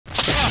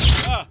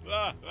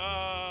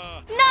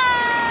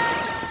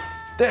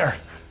There,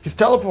 he's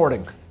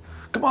teleporting.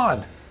 Come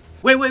on.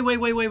 Wait,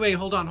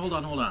 hold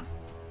on.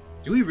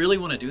 Do we really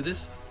want to do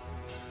this?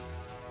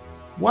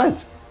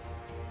 What?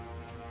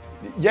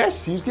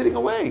 Yes, he's getting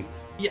away.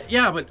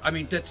 Yeah, but I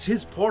mean, that's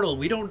his portal.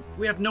 We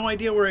have no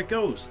idea where it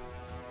goes.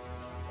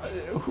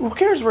 Who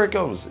cares where it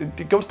goes?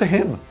 It goes to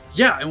him.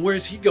 Yeah, and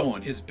where's he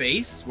going? His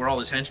base? Where all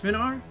his henchmen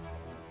are?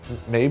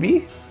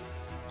 Maybe?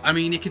 I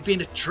mean, it could be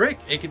a trick.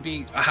 It could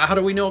be... How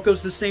do we know it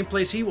goes to the same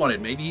place he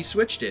wanted? Maybe he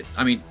switched it.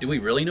 I mean, do we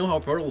really know how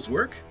portals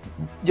work?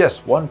 Yes,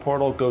 one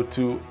portal go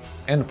to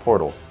end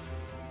portal.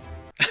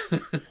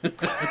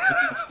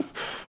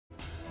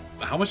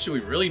 How much do we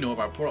really know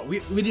about portals?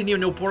 We didn't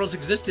even know portals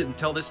existed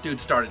until this dude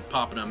started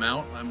popping them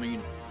out. I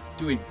mean,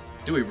 do we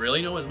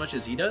really know as much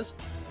as he does?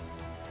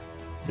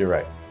 You're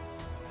right.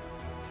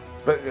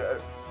 But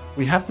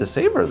we have the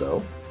saber,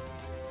 though.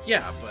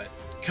 Yeah, but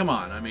come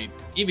on. I mean,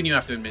 even you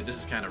have to admit this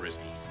is kind of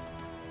risky.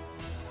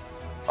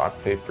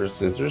 Rock, paper,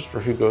 scissors for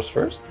who goes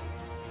first?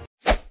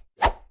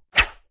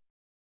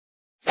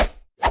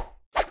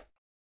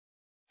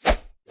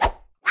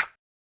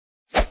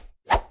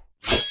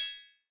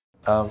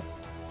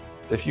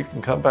 If you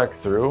can come back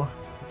through,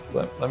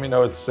 let me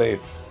know it's safe.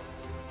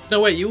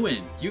 No, wait, you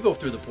win. You go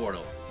through the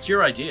portal. It's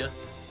your idea.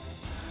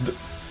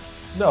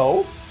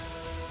 No.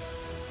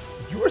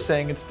 You were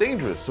saying it's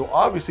dangerous, so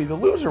obviously the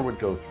loser would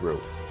go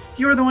through.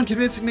 You were the one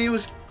convincing me it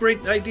was a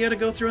great idea to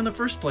go through in the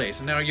first place,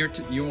 and now you're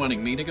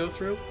wanting me to go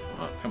through?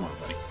 Oh, come on,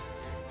 buddy.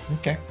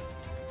 Okay.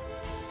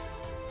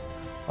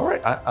 All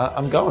right,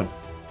 I'm going.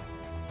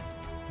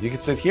 You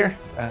can sit here.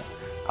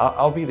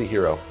 I'll be the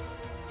hero.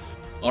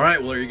 All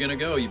right, well, you're gonna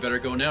go. You better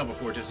go now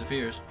before it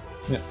disappears.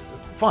 Yeah,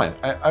 fine,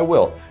 I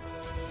will.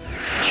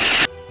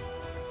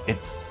 It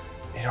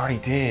already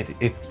did.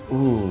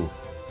 Ooh.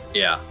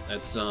 Yeah,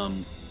 that's, I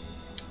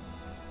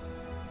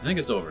think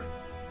it's over.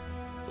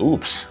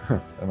 Oops.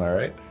 Am I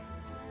right?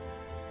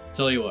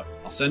 Tell you what,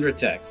 I'll send her a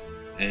text,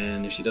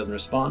 and if she doesn't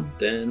respond,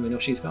 then we know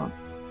she's gone.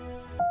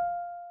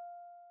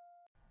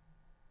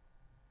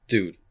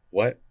 Dude,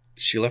 what?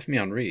 She left me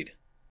on read.